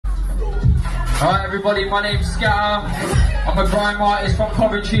Alright everybody, my name's Skatta. I'm a grime artist from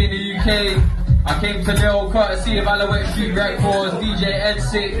Coventry in the UK. I came to Lille courtesy of Alouette Street Records, DJ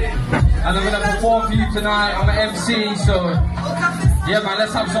Ed6, and I'm going to perform for you tonight. I'm an MC, so yeah man,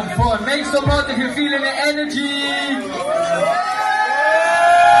 let's have some fun. Make some noise if you're feeling the energy.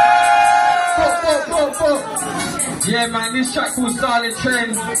 Yeah man, this track called Silent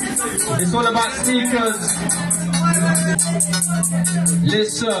Trend. It's all about sneakers.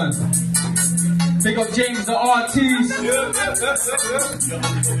 Listen. Big up JamesDaArteast,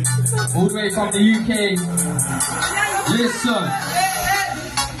 all the way from the UK. Listen,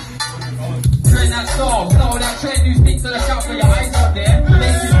 trend that style, flow that trend. You speak to the shop for your eyes up there.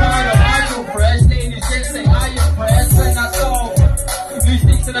 Ladies pride of I feel fresh, ladies just say I am fresh. Trend that style, you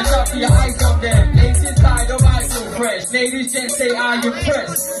speak to the shop for your eyes up there. Ladies pride of I feel fresh, ladies just say I am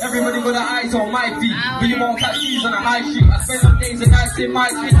fresh. Everybody got their eyes on my feet, but you won't catch these on the high street. I spend some days and nights in my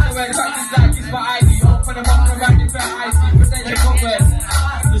feet, so where the practice like it's my ID. Open them up and around the fair icy, present your covers.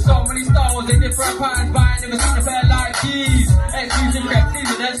 There's so many styles in different patterns, but I ain't never seen a pair like these. Exclusive rep, these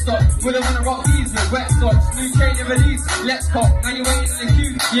are dead stock. We don't wanna rock these with wet stocks. New chain and release, let's cop. Now you're waiting in the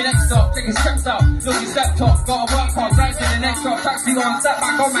queue, your next stop. Taking steps up, look your step top. Got a work hard, right to the next drop. Taxi on, step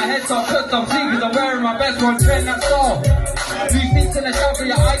back on my head top. Put some sneakers, I'm wearing my best one, trend that style. You speak to the shop with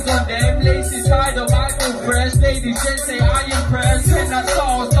your eyes on them. Laces tied up, I feel fresh. Ladies just say I impress. Trend that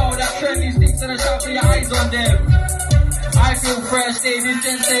style that trend. You speak to the shop with your eyes on them. I feel fresh, ladies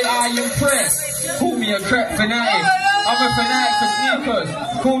just say I impress. Call me a crep fanatic, I'm a fanatic for sneakers.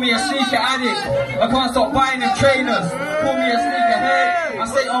 Call me a sneaker addict, I can't stop buying them trainers. Call me a sneaker head, I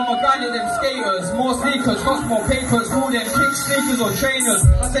stay on my grind of them skaters. More sneakers, cost more papers. Call them kick sneakers or trainers.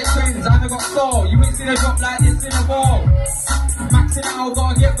 I said trainers, I never got style. You ain't seen a drop like this in a ball. Maxing out,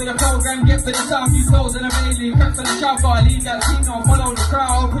 gotta get for the program, get for the sound. You clothes and I'm alien, crap for the shout. Gotta leave that team, don't follow the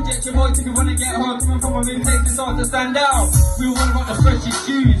crowd. Project your voice if you wanna get home. Coming from a new place, it's hard to stand out. We all wanna got the freshest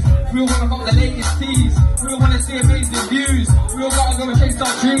shoes, we all wanna got the latest tees, we all wanna see amazing views, we all gotta go and chase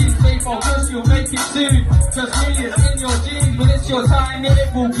our dreams. Stay focused, you'll make it soon. Just really it's in your genes, but it's your time, it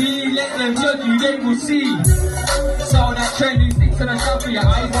will be. Let them judge you, they will see. So that trend, you stick to the shop with your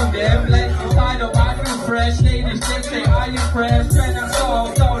eyes on them. Legs inside up, I feel fresh. Ladies just say I impress. Trend and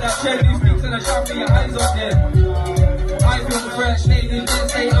so that trend, you stick to the shop with your eyes on them. I feel fresh, ladies just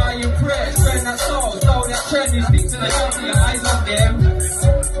say I impress. Trend and so that trend, you speak to the shop with your eyes on them.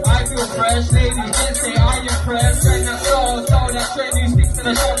 I feel fresh, ladies just say I impress. Trend and so that trend, you speak to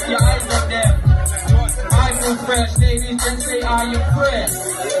the shop with your eyes on them. I feel fresh, ladies just say I impress.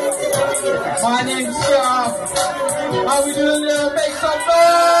 My name's Skatta. How we doing there? Make some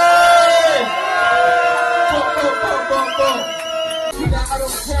noise! I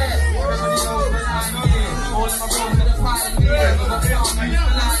don't care. Everybody knows when I'm here. All of my bros in the pioneers. I got something used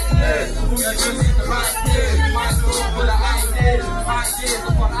to like this. They're doing the right thing. My school full of ideas. Ideas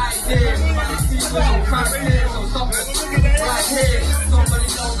upon ideas. My people don't practice. So stop it right here. Somebody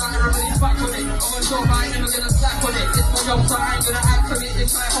knows that I'm really back on it. I'm gonna show my name, I'm gonna slack on it. It's my job, so I ain't gonna act on it.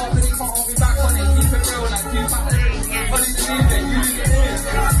 It's my heart, but it can't be back on it. Keep it real like you back on it. But it's the music, you do it.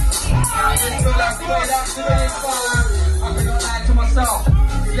 I just feel like the way that's doing it fine. I cannot lie to myself,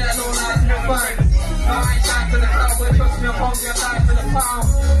 let alone lie to your friends. No, I ain't dying for the crowd, but trust me, I'm hungry, I'm dying for the pound.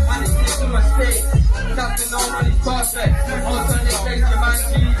 And it's just a mistake, that's the nobody's perfect. Also, they face your man,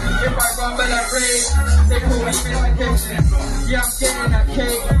 G. If I rumble and rage, they call me mystification. Yeah, I'm getting that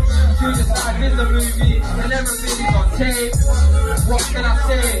cake. Junior Side is a movie, and everything's on tape. What can I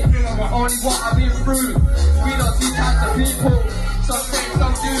say? Only what I've been through. We don't see types of people. Some say,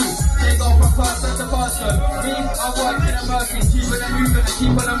 some do. They go from person to person. Me, I work in emerging, keep it moving and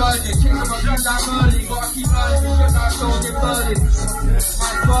keep on emerging. Kick them up, shoot down early, gotta keep learning, we shut our shows in burning.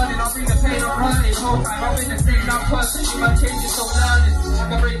 Mine's burning, I'll bring the pain, I'm hurting. Whole time I've been the same now person, you might change it, so learning.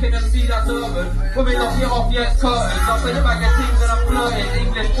 I'm breaking them, see that's urban. Coming off, get off, yeah, it's curtains. I'll put it back at things and I'm flirting.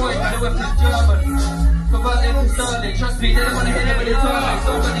 English boys, but the weapon's German. Converting to sterling, trust me, they don't wanna hit it with the turn.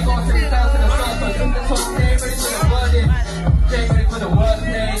 Somebody got to the stairs to the surface. From the top, stay ready for the wording. Stay ready for the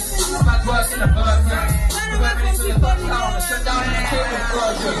wordplay. Man's working the birthday. We weren't ready for the touchdown. The shutdown in the cable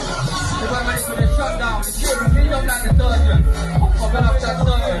version. We weren't ready for the shutdown. The children cleaned up like the surgeon. Open up that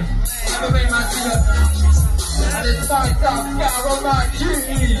surgeon. Never made my shit. And it's starting out, Skatta on my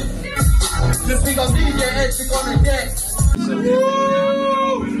duty. Just big on DJ Ed6 on the deck.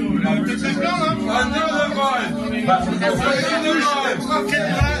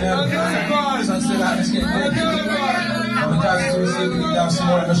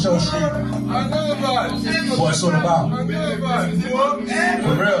 What it's all about. For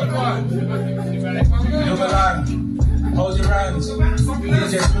real. You're the land. Hold your hands.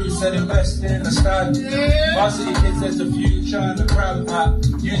 DJ said invest in the stand. Varsity kids, there's a future and the crowd at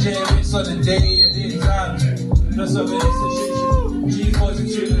UJ it's on the day and the exam. Just of an institution, G-boys and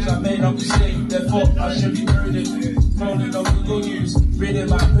students, I made up mistake, therefore I should be prudent. Rolling on Google News, reading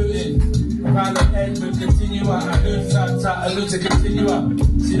my Putin. Round the end with continua, I look to continua.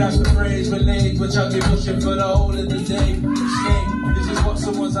 See that's the phrase relayed, which I'll be pushing for the whole of the day. This is what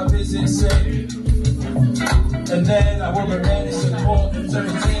someone's I visit say. And then I will remain in support and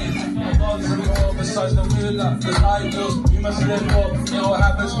 17. I'm on some more besides the moolah, cause I know you must live more. It all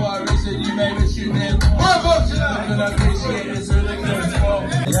happens for a reason, you may wish you did more. I can appreciate this really good for.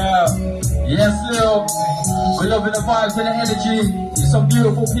 Yeah. Yes, Lil. We're loving the vibes and the energy. It's some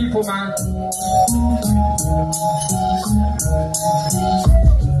beautiful people, man.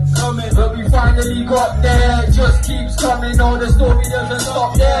 But we finally got there, it just keeps coming, all the story doesn't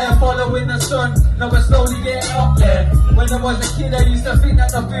stop there. Following the sun, now we're slowly getting up there. When I was a kid I used to think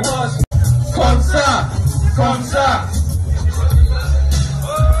that nothing was. Comme ça, comme ça.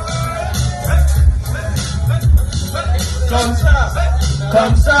 Comme ça,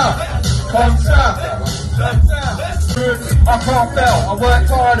 comme ça, comme ça. I can't fail, I worked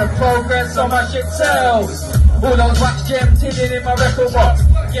hard and progress on my shit sells. All those wax gems tinning in my record box.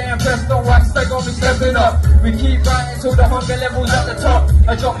 Getting pressed on wax, they got me stepping up. We keep writing till the hunger levels at the top.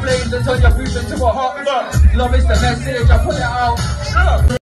 I drop flames and turn your boots into a hot rock. Love is the message, I put it out.